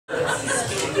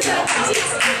I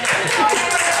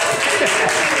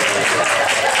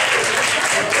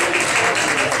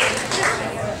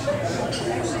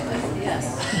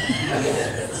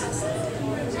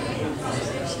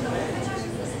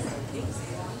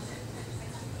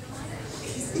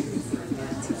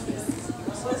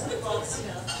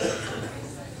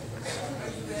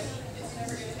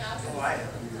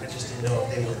just didn't know if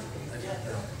they were,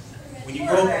 when you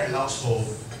grow up in a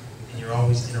household and you're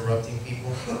always interrupting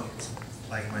people,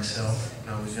 like myself,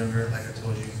 when I was younger, like I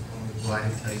told you, well, I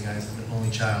didn't tell you guys, I'm an only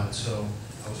child, so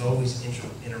I was always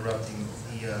interrupting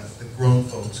the grown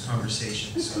folks'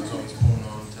 conversations, so I was always pulling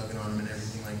on them, tugging on them, and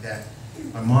everything like that.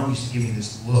 My mom used to give me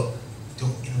this look,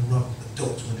 don't interrupt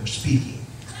adults when they're speaking.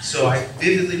 So I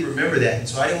vividly remember that, and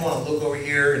so I didn't want to look over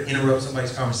here and interrupt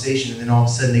somebody's conversation, and then all of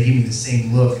a sudden they give me the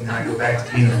same look, and then I go back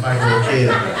to being a 5-year-old kid.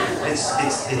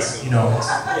 It's you know,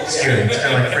 it's scary. It's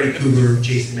kind of like Freddy Krueger,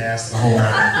 Jason Mask, the whole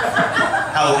nine.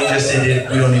 Halloween just ended.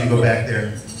 We don't need to go back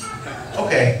there.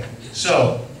 Okay,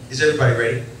 so is everybody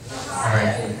ready? All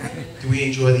right. Do we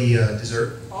enjoy the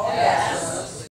dessert? Yes.